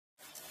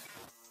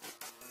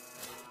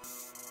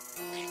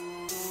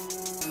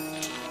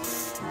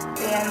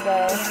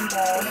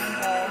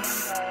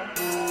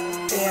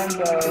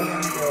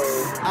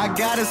I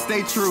gotta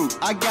stay true,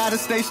 I gotta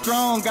stay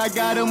strong, I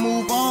gotta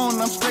move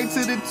on, I'm straight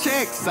to the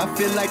checks. I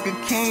feel like a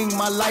king,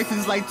 my life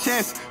is like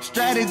chess.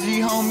 Strategy,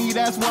 homie,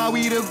 that's why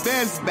we the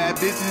best. Bad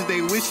bitches,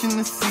 they wishing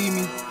to see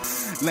me.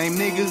 Lame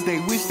niggas, they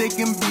wish they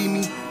can be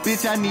me.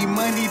 Bitch, I need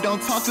money,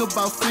 don't talk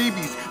about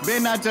freebies.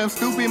 Bet I jump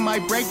stupid,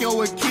 might break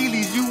your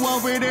Achilles. You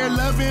over there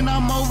loving,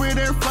 I'm over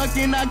there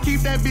fucking. I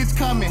keep that bitch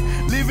coming.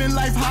 Living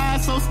life high,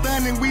 so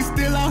stunning, we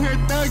still out here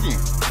thugging.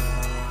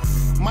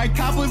 My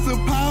cop was a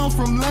pound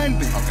from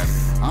London. Okay.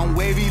 I'm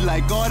wavy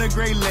like all the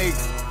Great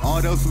Lakes.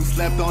 All those who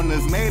slept on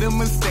us made a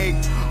mistake.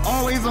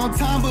 Always on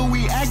time, but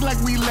we act like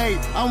we late.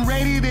 I'm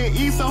ready to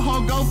eat, so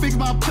ho, go fix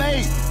my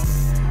plate.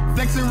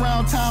 Flexing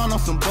around town on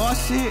some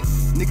boss shit.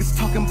 Niggas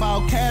talking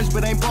about cash,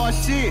 but ain't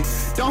boss shit.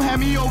 Don't have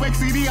me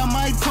OXCD, I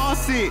might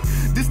toss it.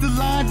 This the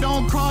line,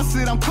 don't cross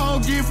it. I'm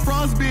cold, get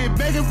frostbit.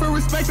 Begging for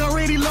respect,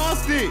 already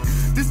lost it.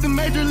 This the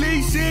major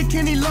league shit,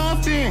 Kenny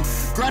Lofton.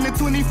 Grinding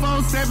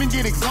 24/7,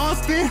 get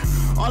exhausted.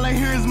 All I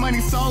hear is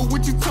money, so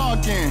what you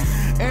talking?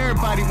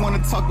 Everybody wanna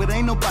talk, but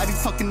ain't nobody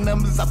talking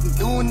numbers. I've been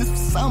doing this for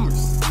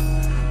summers.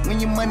 When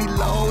your money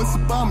low, it's a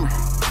bummer.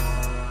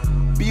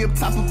 Be up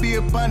top or be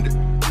up under.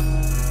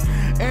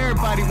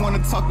 Everybody wanna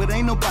talk, but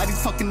ain't nobody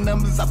talking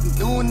numbers. I've been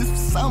doing this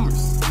for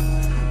summers.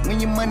 When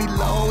your money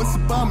low, it's a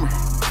bummer.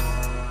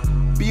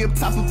 Be up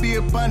top or be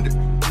up under.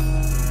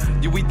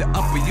 You either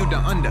up or you the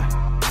under.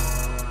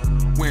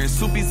 Wearing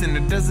soupies in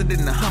the desert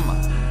in the Hummer.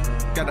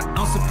 Got an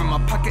ounce up in my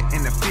pocket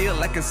and it feel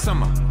like it's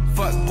summer.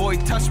 Fuck boy,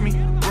 touch me,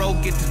 bro,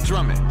 get to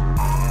drumming.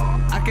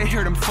 I can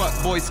hear them fuck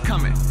boys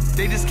coming.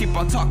 They just keep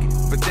on talking,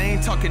 but they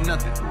ain't talking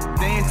nothing.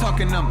 They ain't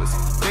talking numbers,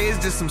 they is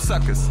just some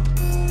suckers.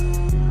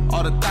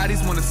 All the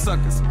thotties wanna suck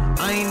us.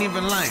 I ain't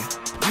even lying,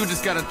 you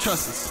just gotta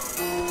trust us.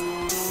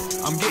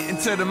 I'm getting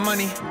to the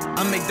money,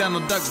 I make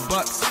Donald Duck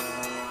bucks.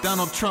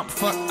 Donald Trump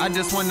fuck, I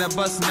just wanna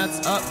bust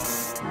nuts up.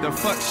 The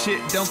fuck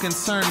shit don't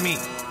concern me.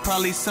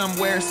 Probably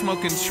somewhere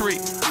smoking tree.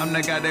 I'm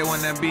the guy they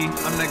wanna be,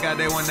 I'm the guy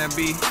they wanna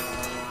be.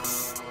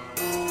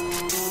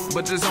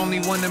 But there's only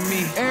one of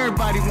me.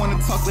 Everybody wanna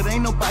talk, but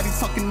ain't nobody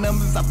talking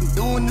numbers. I've been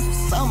doing this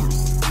for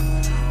summers.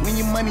 When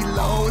your money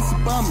low, it's a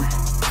bummer.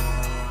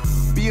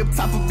 Be up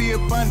top or be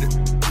up under.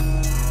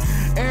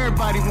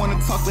 Everybody wanna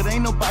talk, but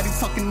ain't nobody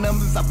talking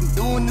numbers. I've been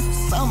doing this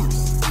for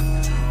summers.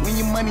 When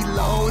your money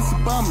low, it's a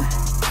bummer.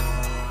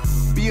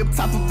 Be up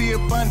top or be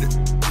up under.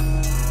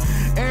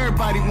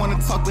 Everybody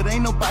wanna talk, but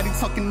ain't nobody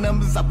talking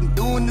numbers. I've been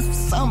doing this for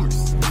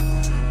summers.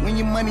 When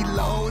your money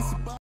low, it's a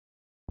bummer.